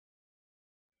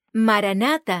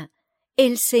Maranata,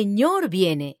 el Señor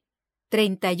viene.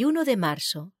 31 de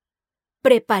marzo.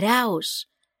 Preparaos,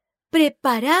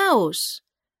 preparaos,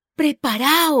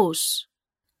 preparaos.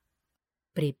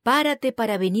 Prepárate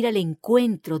para venir al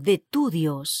encuentro de tu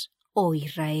Dios, oh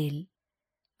Israel.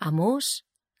 Amós,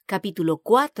 capítulo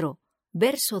 4,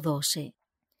 verso 12.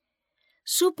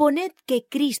 Suponed que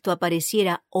Cristo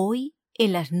apareciera hoy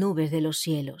en las nubes de los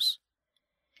cielos.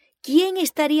 ¿Quién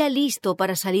estaría listo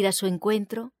para salir a su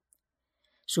encuentro?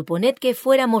 Suponed que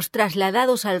fuéramos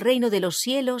trasladados al reino de los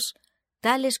cielos,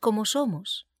 tales como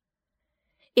somos.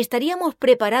 ¿Estaríamos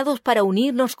preparados para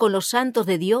unirnos con los santos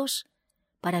de Dios,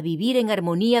 para vivir en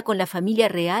armonía con la familia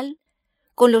real,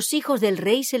 con los hijos del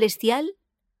Rey Celestial?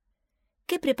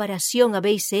 ¿Qué preparación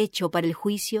habéis hecho para el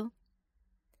juicio?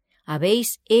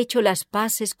 ¿Habéis hecho las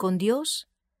paces con Dios?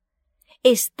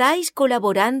 ¿Estáis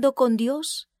colaborando con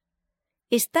Dios?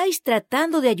 ¿Estáis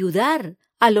tratando de ayudar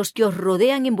a los que os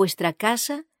rodean en vuestra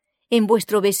casa, en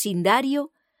vuestro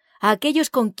vecindario, a aquellos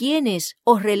con quienes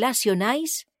os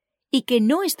relacionáis y que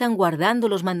no están guardando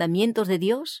los mandamientos de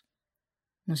Dios?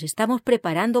 ¿Nos estamos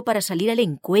preparando para salir al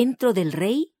encuentro del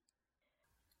Rey?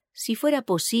 Si fuera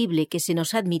posible que se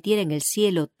nos admitiera en el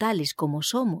cielo tales como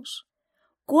somos,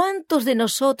 ¿cuántos de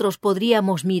nosotros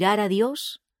podríamos mirar a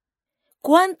Dios?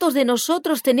 ¿Cuántos de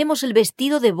nosotros tenemos el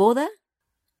vestido de boda?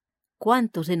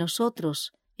 ¿Cuántos de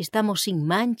nosotros estamos sin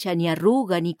mancha, ni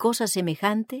arruga, ni cosa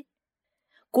semejante?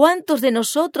 ¿Cuántos de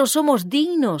nosotros somos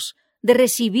dignos de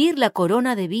recibir la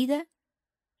corona de vida?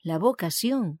 La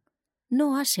vocación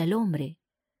no hace al hombre.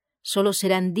 Solo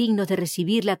serán dignos de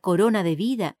recibir la corona de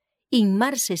vida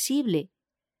inmarcesible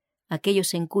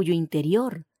aquellos en cuyo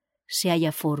interior se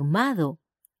haya formado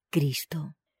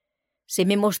Cristo. Se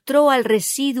me mostró al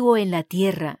residuo en la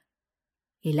tierra.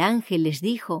 El ángel les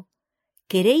dijo: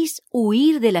 ¿queréis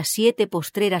huir de las 7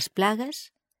 postreras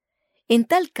plagas? En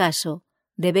tal caso,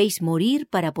 debéis morir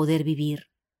para poder vivir.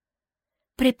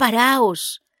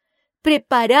 ¡Preparaos!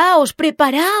 ¡Preparaos!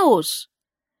 ¡Preparaos!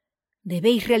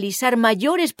 Debéis realizar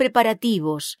mayores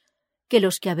preparativos que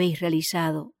los que habéis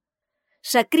realizado.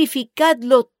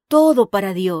 Sacrificadlo todo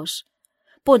para Dios.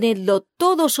 Ponedlo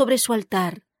todo sobre su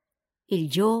altar. El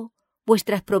yo,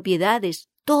 vuestras propiedades,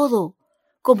 todo,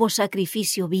 como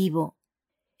sacrificio vivo.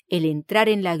 El entrar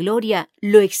en la gloria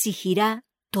lo exigirá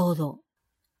todo.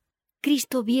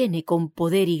 Cristo viene con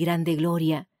poder y grande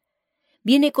gloria.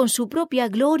 Viene con su propia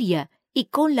gloria y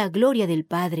con la gloria del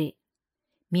Padre.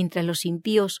 Mientras los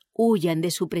impíos huyan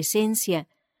de su presencia,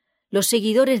 los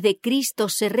seguidores de Cristo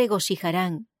se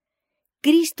regocijarán.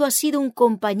 Cristo ha sido un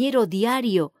compañero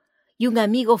diario y un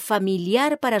amigo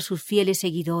familiar para sus fieles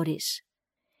seguidores.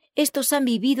 Estos han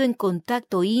vivido en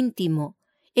contacto íntimo,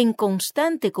 en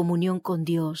constante comunión con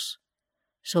Dios.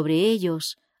 Sobre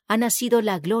ellos ha nacido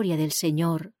la gloria del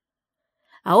Señor.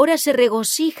 Ahora se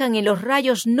regocijan en los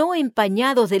rayos no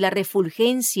empañados de la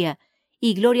refulgencia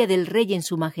y gloria del Rey en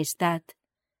su majestad.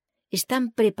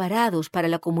 Están preparados para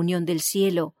la comunión del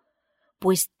cielo,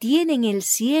 pues tienen el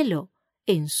cielo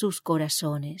en sus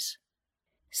corazones.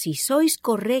 Si sois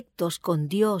correctos con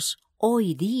Dios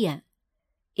hoy día,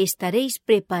 estaréis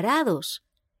preparados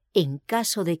en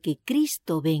caso de que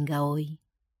Cristo venga hoy.